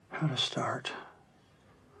how to start.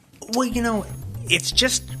 Well, it's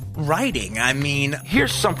just writing. I mean...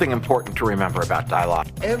 Here's something important to remember about dialogue.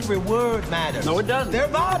 Every word matters. No, it doesn't. They're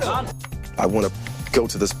vital. I want to go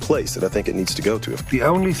to this place that I think it needs to go to. The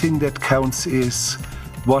only thing that counts is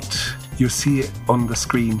what you see on the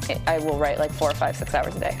screen. I will write like 4 or 5, 6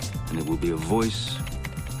 hours a day. And it will be a voice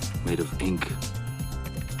made of ink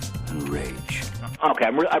and rage. Okay,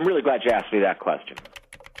 I'm really glad you asked me that question.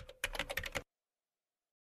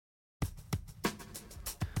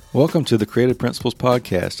 Welcome to the Creative Principles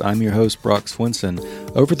Podcast. I'm your host, Brock Swinson.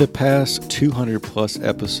 Over the past 200 plus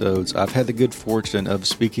episodes, I've had the good fortune of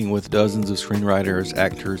speaking with dozens of screenwriters,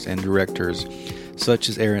 actors, and directors, such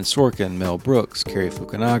as Aaron Sorkin, Mel Brooks, Cary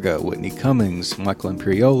Fukunaga, Whitney Cummings, Michael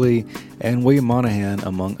Imperioli, and William Monahan,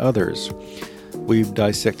 among others. We've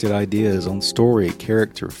dissected ideas on story,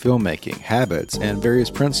 character, filmmaking, habits, and various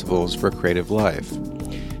principles for creative life.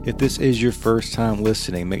 If this is your first time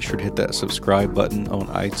listening, make sure to hit that subscribe button on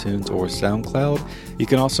iTunes or SoundCloud. You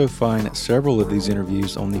can also find several of these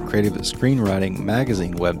interviews on the Creative Screenwriting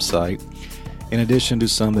Magazine website, in addition to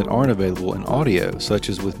some that aren't available in audio, such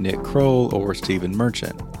as with Nick Kroll or Stephen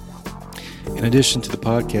Merchant. In addition to the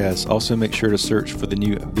podcast, also make sure to search for the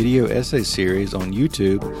new video essay series on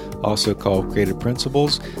YouTube, also called Creative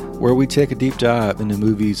Principles, where we take a deep dive into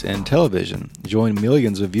movies and television. Join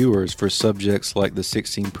millions of viewers for subjects like the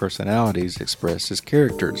 16 personalities expressed as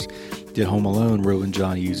characters. Did Home Alone ruin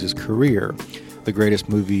John Hughes' career? The greatest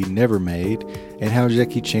movie never made, and how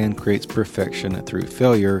Jackie Chan creates perfection through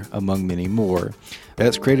failure, among many more.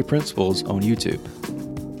 That's Creative Principles on YouTube.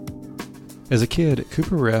 As a kid,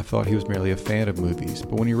 Cooper Raiff thought he was merely a fan of movies,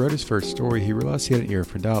 but when he wrote his first story, he realized he had an ear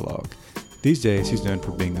for dialogue. These days, he's known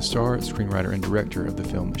for being the star, screenwriter, and director of the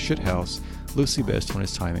film Shithouse, loosely based on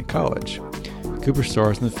his time in college. Cooper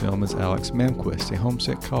stars in the film as Alex Mamquist, a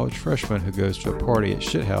homesick college freshman who goes to a party at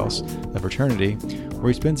Shithouse, a fraternity,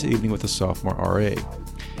 where he spends the evening with a sophomore RA.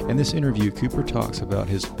 In this interview, Cooper talks about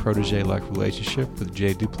his protege-like relationship with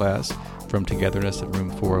Jay Duplass from Togetherness at Room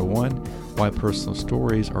 401, why personal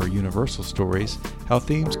stories are universal stories, how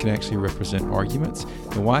themes can actually represent arguments,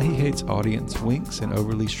 and why he hates audience winks and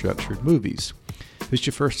overly structured movies. If it's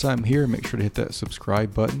your first time here, make sure to hit that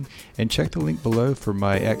subscribe button and check the link below for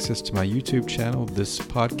my access to my YouTube channel, this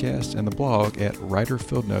podcast, and the blog at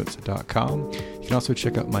writerfieldnotes.com. You can also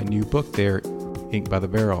check out my new book there, Ink by the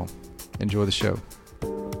Barrel. Enjoy the show.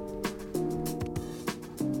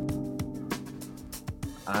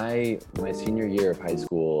 My senior year of high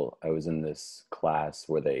school, I was in this class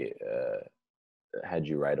where they had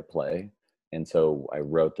you write a play. And so I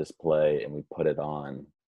wrote this play and we put it on,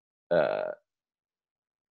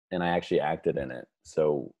 and I actually acted in it.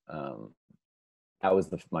 So that was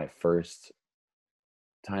my first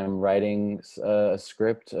time writing a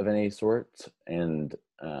script of any sort. And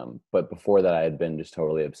but before that, I had been just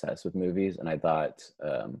totally obsessed with movies, and I thought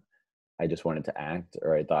I just wanted to act,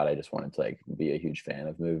 or I thought I just wanted to be a huge fan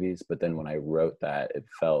of movies. But then when I wrote that, it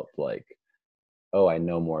felt like, oh, I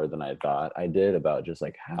know more than I thought I did about just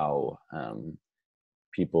how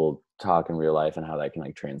people talk in real life and how that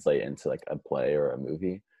can translate into a play or a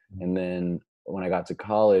movie. And then when I got to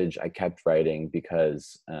college, I kept writing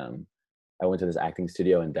because I went to this acting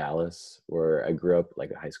studio in Dallas where I grew up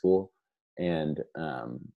at high school. And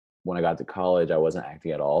when I got to college, I wasn't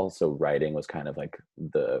acting at all. So writing was kind of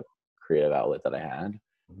the creative outlet that I had.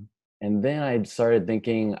 And then I started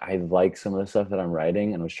thinking I like some of the stuff that I'm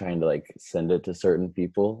writing and was trying to send it to certain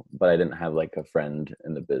people, but I didn't have a friend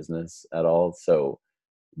in the business at all. So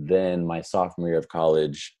then my sophomore year of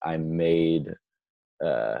college, I made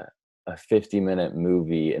a 50-minute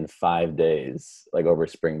movie in 5 days, over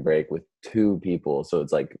spring break with 2 people. So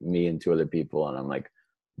it's me and 2 other people, and I'm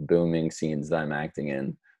booming scenes that I'm acting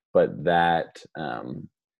in. But that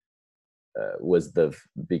was a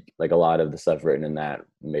lot of the stuff written in that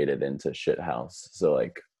made it into Shithouse. So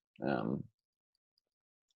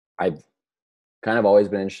I've kind of always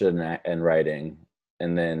been interested in writing,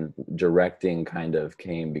 and then directing kind of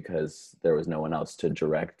came because there was no one else to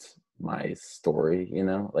direct my story,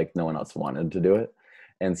 no one else wanted to do it.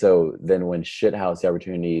 And so then when Shithouse, the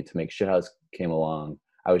opportunity to make Shithouse came along,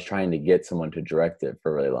 I was trying to get someone to direct it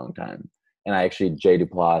for a really long time. And Jay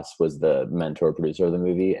Duplass was the mentor producer of the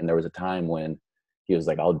movie. And there was a time when he was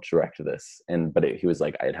I'll direct this. He was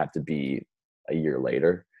I'd have to be a year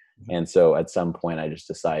later. Mm-hmm. And so at some point I just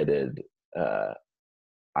decided,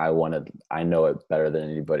 I know it better than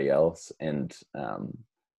anybody else. And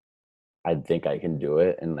I think I can do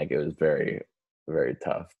it. And it was very, very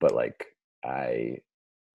tough, but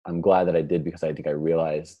I'm glad that I did, because I think I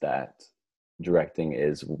realized that directing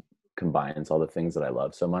combines all the things that I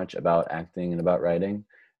love so much about acting and about writing.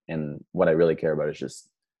 And what I really care about is just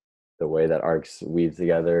the way that arcs weave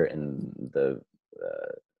together, and the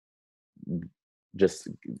just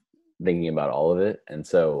thinking about all of it. And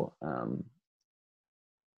so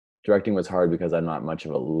directing was hard because I'm not much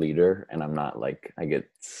of a leader, and I'm not like, I get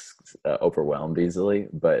overwhelmed easily,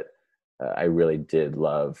 but I really did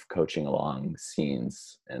love coaching along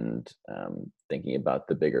scenes and thinking about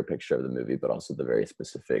the bigger picture of the movie, but also the very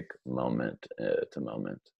specific moment to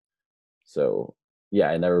moment. So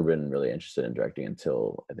yeah, I'd never been really interested in directing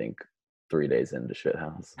until I think 3 days into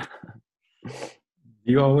Shithouse.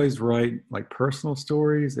 You always write like personal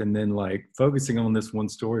stories, and then like focusing on this one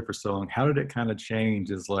story for so long, how did it kind of change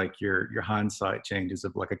as like your hindsight changes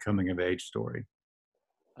of like a coming of age story?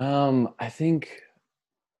 I think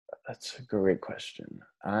that's a great question.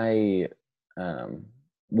 That's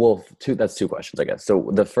two questions, I guess. So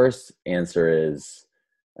the first answer is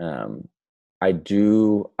I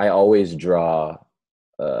always draw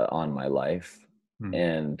on my life.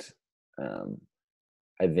 And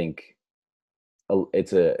I think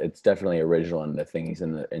it's definitely original, and the things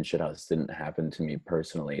in Shithouse didn't happen to me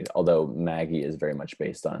personally, although Maggie is very much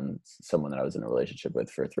based on someone that I was in a relationship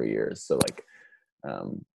with for 3 years, so like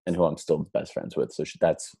and who I'm still best friends with, so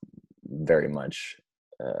that's very much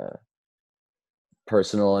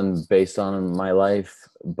personal and based on my life.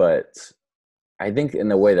 But I think in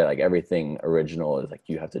the way that like everything original is like,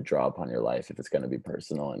 you have to draw upon your life if it's going to be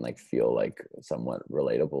personal and like feel like somewhat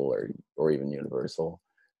relatable or even universal.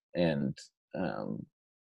 And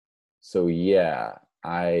so yeah,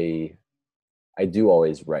 I do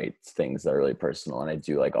always write things that are really personal, and I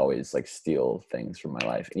do like always like steal things from my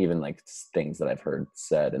life, even like things that I've heard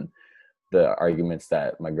said, and the arguments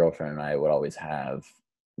that my girlfriend and I would always have,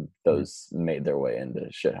 those made their way into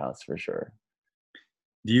Shithouse for sure.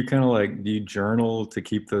 Do you journal to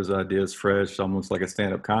keep those ideas fresh, almost like a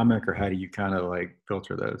stand-up comic, or how do you kind of like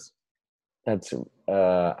filter those? That's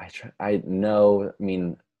I know, I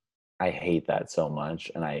mean, I hate that so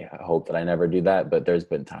much, and I hope that I never do that, but there's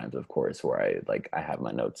been times, of course, where I have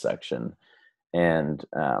my notes section, and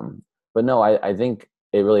but no, I think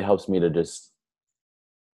it really helps me to just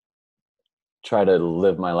try to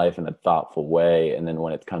live my life in a thoughtful way, and then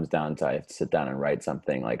when it comes down to I have to sit down and write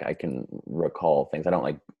something, like I can recall things. I don't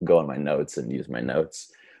like go in my notes and use my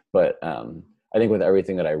notes, but I think with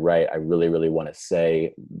everything that I write, I really, really want to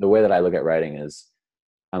say, the way that I look at writing is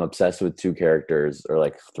I'm obsessed with 2 characters, or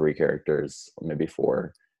like 3 characters, or maybe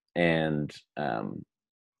 4. And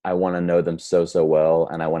I want to know them so well.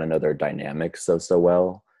 And I want to know their dynamics so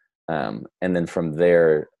well. And then from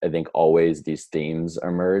there, I think always these themes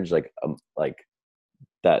emerge, like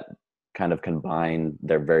that kind of combine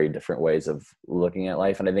their very different ways of looking at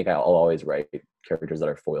life. And I think I'll always write characters that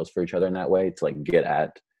are foils for each other in that way, to like get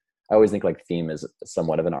at, I always think like theme is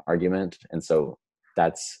somewhat of an argument. And so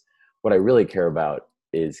that's what I really care about,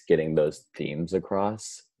 is getting those themes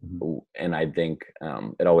across. Mm-hmm. And I think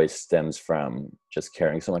it always stems from just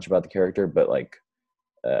caring so much about the character, but like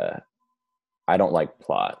I don't like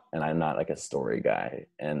plot, and I'm not like a story guy.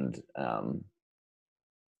 And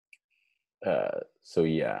so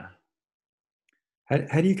yeah.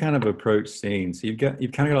 How do you kind of approach scenes? You've got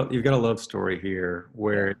a love story here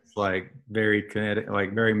where it's like very kinetic,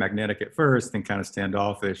 like very magnetic at first, then kind of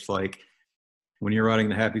standoffish. Like when you're writing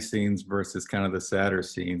the happy scenes versus kind of the sadder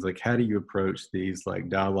scenes, like how do you approach these like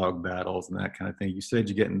dialogue battles and that kind of thing? You said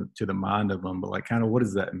you get into the mind of them, but like kind of what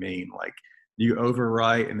does that mean? Like do you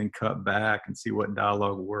overwrite and then cut back and see what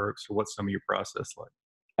dialogue works, or what's some of your process like?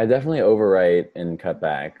 I definitely overwrite and cut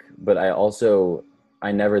back, but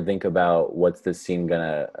I never think about what's this scene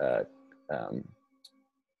gonna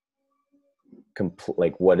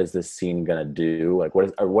like what is this scene gonna do, like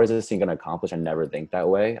what is this scene gonna accomplish. I never think that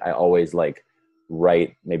way. I always like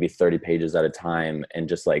write maybe 30 pages at a time, and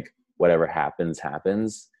just like whatever happens,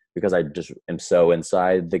 because I just am so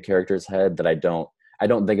inside the character's head that I don't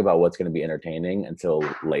think about what's going to be entertaining until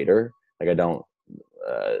later. Like I don't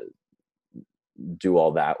do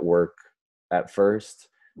all that work at first.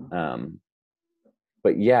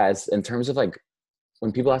 But yeah, in terms of like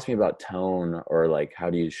when people ask me about tone, or like how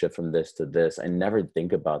do you shift from this to this, I never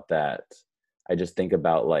think about that. I just think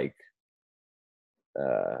about like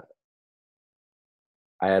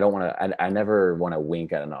I never want to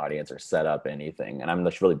wink at an audience or set up anything, and I'm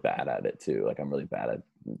just really bad at it too. Like I'm really bad at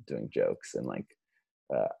doing jokes, and like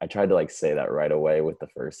I tried to like say that right away with the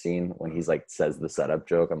first scene when he's like says the setup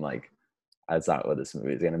joke. I'm like, that's not what this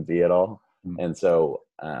movie is going to be at all. Mm-hmm. And so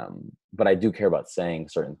but I do care about saying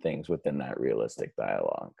certain things within that realistic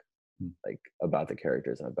dialogue, like about the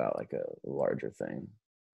characters and about like a larger thing.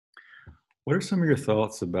 What are some of your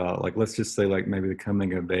thoughts about, like, let's just say, like, maybe the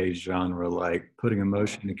coming of age genre, like putting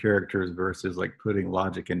emotion into characters versus like putting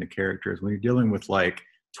logic into characters? When you're dealing with like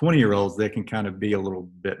 20-year-olds, they can kind of be a little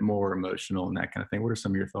bit more emotional and that kind of thing. What are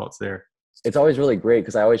some of your thoughts there? It's always really great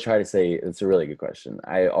because I always try to say, it's a really good question.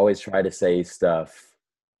 I always try to say stuff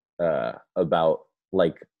about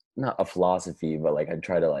like, not a philosophy, but like I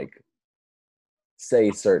try to like say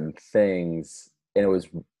certain things, and it was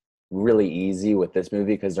really easy with this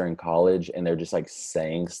movie because they're in college and they're just like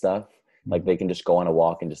saying stuff. Like they can just go on a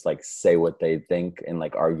walk and just like say what they think and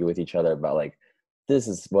like argue with each other about like, this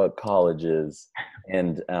is what college is.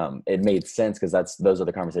 And it made sense because those are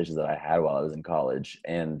the conversations that I had while I was in college.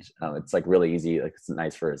 And it's like really easy. Like it's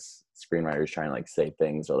nice for screenwriters trying to like say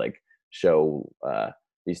things or like show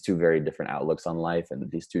these two very different outlooks on life and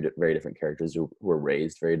these two very different characters who were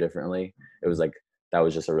raised very differently. It was like, that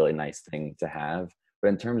was just a really nice thing to have. But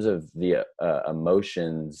in terms of the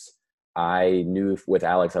emotions, I knew with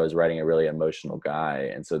Alex, I was writing a really emotional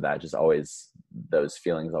guy. And so that just always, those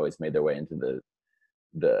feelings always made their way into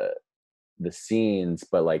the scenes.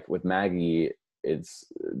 But like with Maggie, it's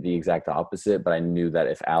the exact opposite. But I knew that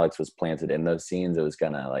if Alex was planted in those scenes, it was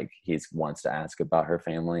gonna like, he wants to ask about her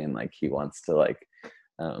family and like he wants to like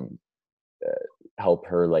help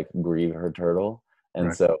her like grieve her turtle. And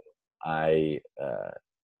right. So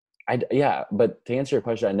yeah, but to answer your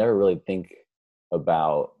question, I never really think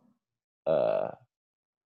about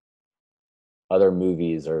other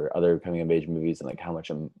movies or other coming of age movies and like how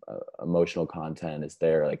much emotional content is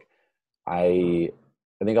there. Like I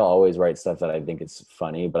think I'll always write stuff that I think is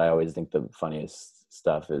funny, but I always think the funniest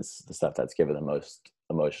stuff is the stuff that's given the most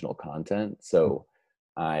emotional content. So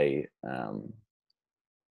I know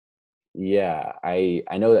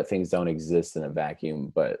that things don't exist in a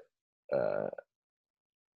vacuum, but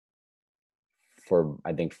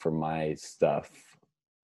I think for my stuff,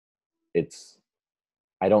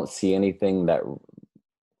 I don't see anything that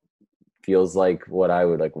feels like what I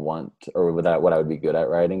would like want or what I would be good at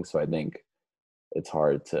writing. So I think it's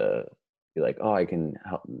hard to be like, oh, I can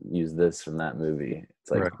use this from that movie.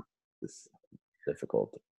 It's like, right. It's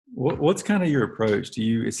difficult. What's kind of your approach?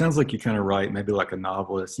 It sounds like you kind of write maybe like a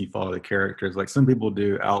novelist, you follow the characters. Like some people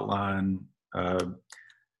do outline,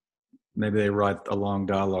 maybe they write a long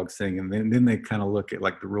dialogue thing and then they kind of look at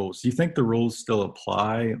like the rules. Do you think the rules still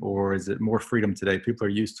apply, or is it more freedom today? People are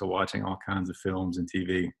used to watching all kinds of films and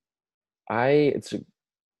TV. It's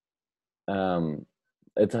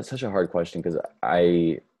such a hard question because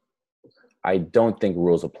I don't think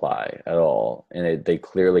rules apply at all, and they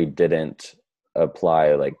clearly didn't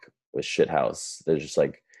apply like with Shithouse. There's just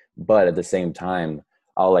like, but at the same time,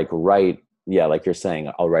 I'll like write, yeah, like you're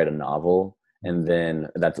saying, I'll write a novel. And then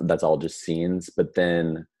that's all just scenes. But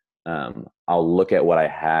then I'll look at what I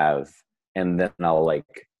have, and then I'll like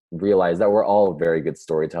realize that we're all very good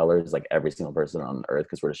storytellers, like every single person on earth,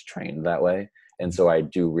 because we're just trained that way. And so I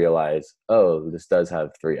do realize, oh, this does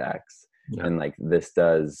have 3 acts, yeah. And like this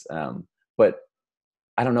does. But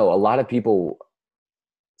I don't know. A lot of people,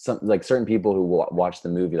 certain people who watch the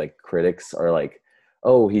movie, like critics, are like,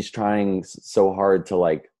 oh, he's trying so hard to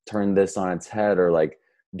like turn this on its head, or like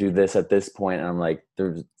do this at this point. And I'm like,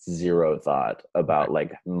 there's zero thought about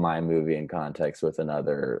like my movie in context with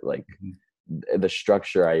another, like the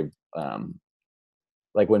structure.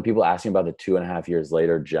 Like when people ask me about the 2.5 years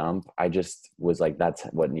later jump, I just was like, that's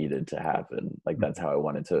what needed to happen. Like that's how I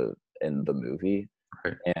wanted to end the movie.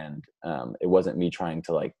 Right. And it wasn't me trying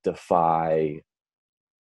to like defy,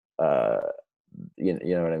 you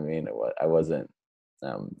know what I mean? I wasn't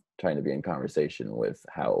trying to be in conversation with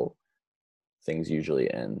how things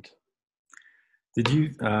usually end. Did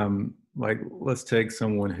you like, let's take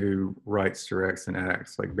someone who writes, directs, and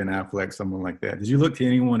acts, like Ben Affleck, someone like that. Did you look to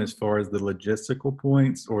anyone as far as the logistical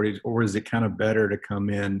points, or is it kind of better to come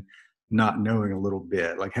in not knowing a little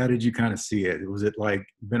bit? Like, how did you kind of see it? Was it like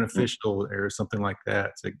beneficial or something like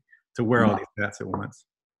that to wear all these hats at once?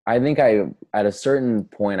 I think at a certain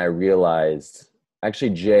point I realized, actually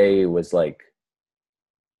Jay was like,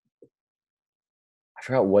 I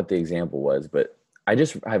forgot what the example was, but I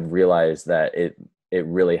just have realized that it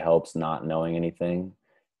really helps not knowing anything.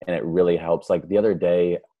 And it really helps. Like the other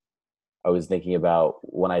day, I was thinking about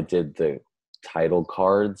when I did the title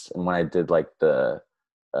cards and when I did like the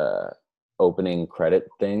opening credit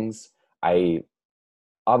things. I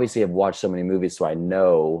obviously have watched so many movies, so I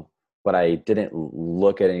know, but I didn't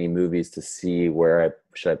look at any movies to see where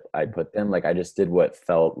I put them. Like I just did what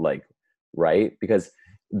felt like right, because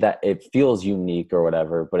that it feels unique or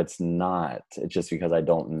whatever, but it's not. It's just because I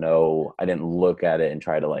don't know. I didn't look at it and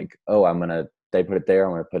try to like, oh, they put it there,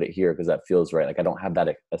 I'm gonna put it here because that feels right. Like I don't have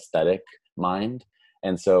that aesthetic mind.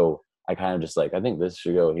 And so I kind of just like, I think this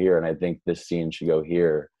should go here, and I think this scene should go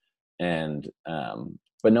here. And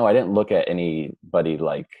but no, I didn't look at anybody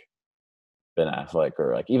like Ben Affleck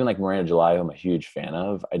or like even like Miranda July, who I'm a huge fan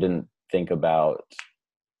of. I didn't think about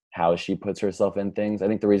how she puts herself in things. I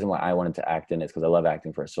think the reason why I wanted to act in it is because I love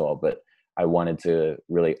acting first of all, but I wanted to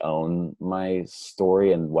really own my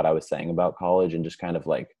story and what I was saying about college, and just kind of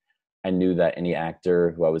like, I knew that any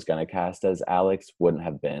actor who I was going to cast as Alex wouldn't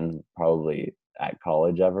have been probably at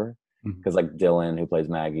college ever. Because like Dylan, who plays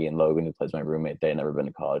Maggie, and Logan, who plays my roommate, they had never been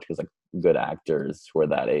to college, because like good actors who are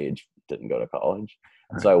that age didn't go to college.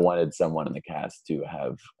 Right. So I wanted someone in the cast to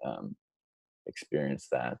have experienced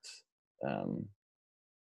that.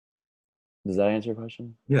 Does that answer your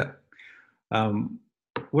question? Yeah.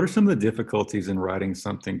 What are some of the difficulties in writing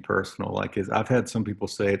something personal? Like, I've had some people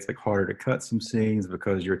say it's like harder to cut some scenes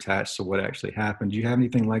because you're attached to what actually happened. Do you have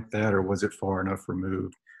anything like that, or was it far enough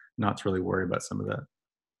removed not to really worry about some of that?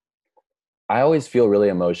 I always feel really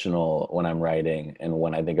emotional when I'm writing and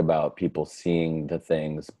when I think about people seeing the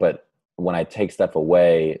things, but when I take stuff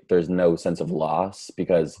away, there's no sense of loss,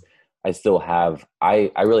 because I still have,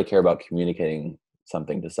 I really care about communicating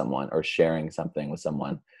something to someone or sharing something with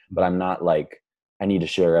someone, but I'm not like, I need to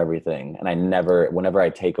share everything. And I never, whenever I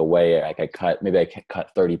take away, like I cut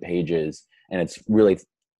 30 pages and it's really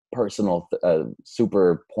personal,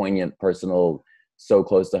 super poignant, personal, so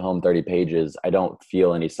close to home, 30 pages, I don't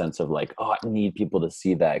feel any sense of like, oh, I need people to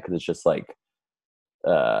see that. Cause it's just like,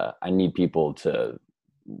 I need people to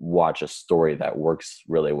watch a story that works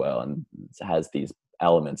really well and has these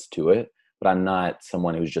elements to it. But I'm not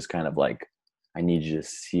someone who's just kind of like, I need you to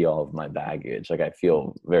see all of my baggage. Like I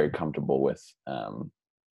feel very comfortable with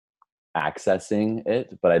accessing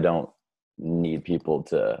it, but I don't need people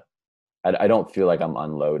to, I don't feel like I'm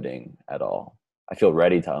unloading at all. I feel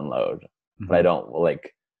ready to unload, but I don't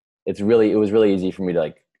like, it was really easy for me to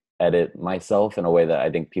like edit myself in a way that I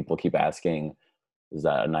think people keep asking, is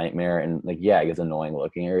that a nightmare? And like, yeah, it gets annoying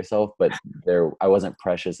looking at yourself, but I wasn't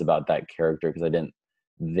precious about that character because I didn't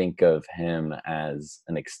think of him as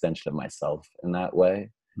an extension of myself in that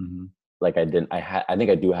way. Like I think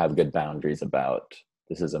I do have good boundaries about,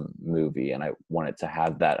 this is a movie and I want it to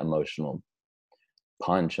have that emotional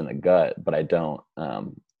punch in the gut, but I don't,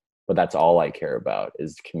 but that's all I care about,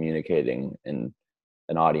 is communicating in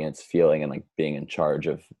an audience feeling and like being in charge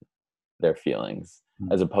of their feelings,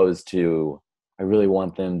 as opposed to, I really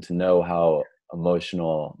want them to know how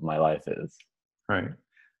emotional my life is. Right.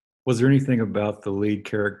 Was there anything about the lead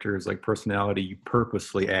character's like personality you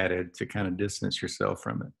purposely added to kind of distance yourself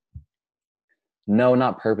from it? No,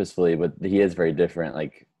 not purposefully, but he is very different.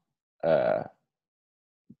 Like,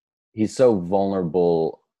 he's so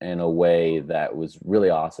vulnerable in a way that was really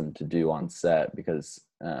awesome to do on set, because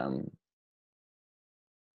I'm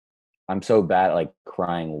so bad at like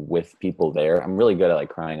crying with people there. I'm really good at like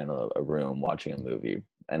crying in a room watching a movie,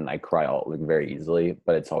 and I cry like very easily,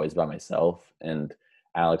 but it's always by myself. And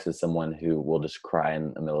Alex is someone who will just cry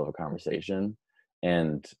in the middle of a conversation,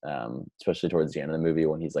 and especially towards the end of the movie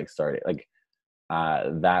when he's like starting, like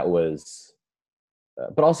that was.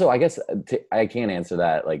 But also, I guess I can't answer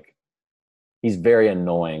that. Like, he's very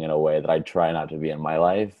annoying in a way that I try not to be in my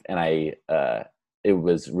life, and it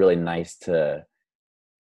was really nice to,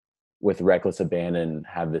 with Reckless Abandon,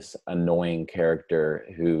 have this annoying character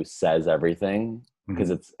who says everything, because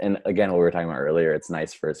it's, and again, what we were talking about earlier, it's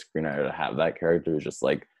nice for a screenwriter to have that character who's just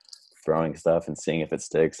like throwing stuff and seeing if it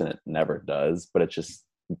sticks, and it never does, but it's just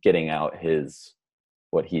getting out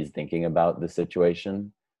what he's thinking about the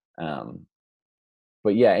situation.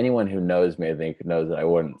 But yeah, anyone who knows me, I think, knows that I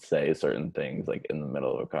wouldn't say certain things like in the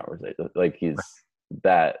middle of a conversation. Like he's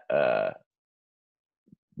that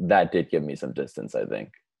did give me some distance, I think.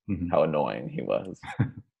 How annoying he was.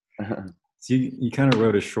 So you kind of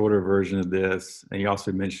wrote a shorter version of this, and you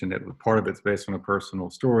also mentioned that part of it's based on a personal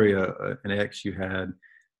story, an ex you had.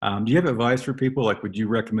 Do you have advice for people? Like, would you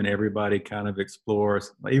recommend everybody kind of explore,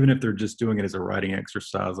 even if they're just doing it as a writing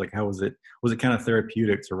exercise? Like, how was it kind of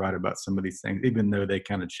therapeutic to write about some of these things, even though they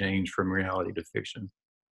kind of change from reality to fiction?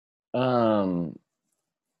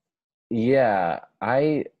 Yeah,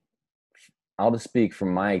 I'll just speak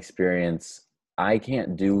from my experience. I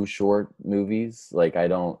can't do short movies. Like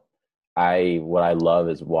what I love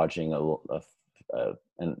is watching a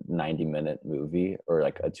 90-minute movie or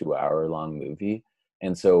like a 2-hour long movie.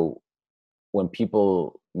 And so when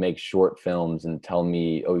people make short films and tell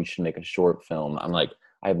me, oh, you should make a short film, I'm like,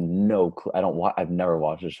 I have no clue. I've never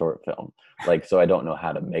watched a short film. Like, so I don't know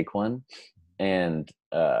how to make one. And,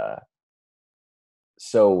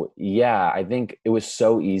 so yeah, I think it was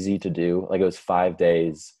so easy to do. Like, it was 5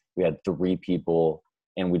 days. We had 3 people.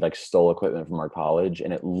 and we like stole equipment from our college,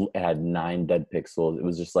 and it had 9 dead pixels. It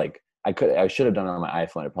was just like, I should have done it on my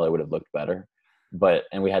iPhone. It probably would have looked better,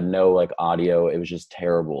 and we had no like audio. It was just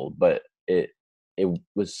terrible, but it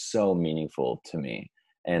was so meaningful to me,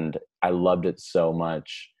 and I loved it so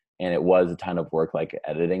much. And it was a ton of work, like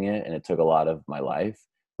editing it, and it took a lot of my life.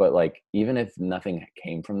 But like, even if nothing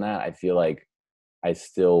came from that, I feel like I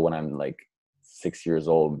still, when I'm like 6 years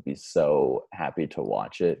old, would be so happy to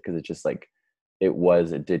watch it, because it's just like,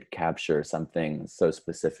 it did capture something so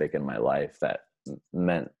specific in my life that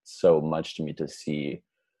meant so much to me to see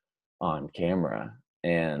on camera.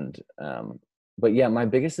 And but yeah, my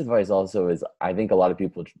biggest advice also is, I think a lot of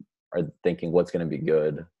people are thinking what's going to be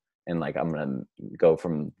good, and like, I'm going to go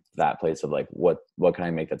from that place of like, what can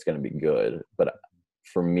I make that's going to be good? But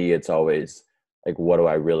for me, it's always like, what do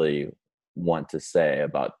I really want to say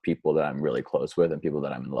about people that I'm really close with and people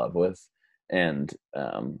that I'm in love with? And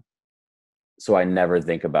so I never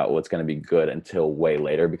think about what's going to be good until way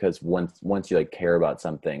later, because once you like care about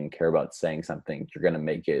something, care about saying something, you're going to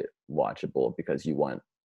make it watchable because you want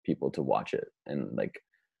people to watch it. And like,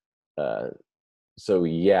 so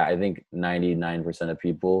yeah, I think 99% of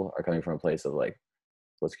people are coming from a place of like,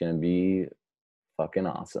 what's going to be fucking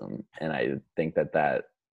awesome. And I think that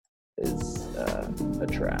is a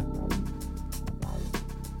trap.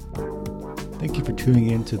 Thank you for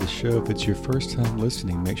tuning in to the show. If it's your first time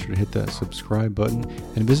listening, make sure to hit that subscribe button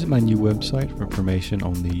and visit my new website for information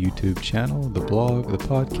on the YouTube channel, the blog, the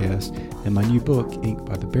podcast, and my new book, Ink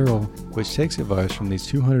by the Barrel, which takes advice from these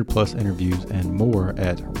 200 plus interviews and more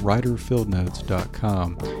at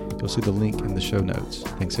writerfieldnotes.com. You'll see the link in the show notes.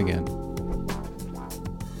 Thanks again.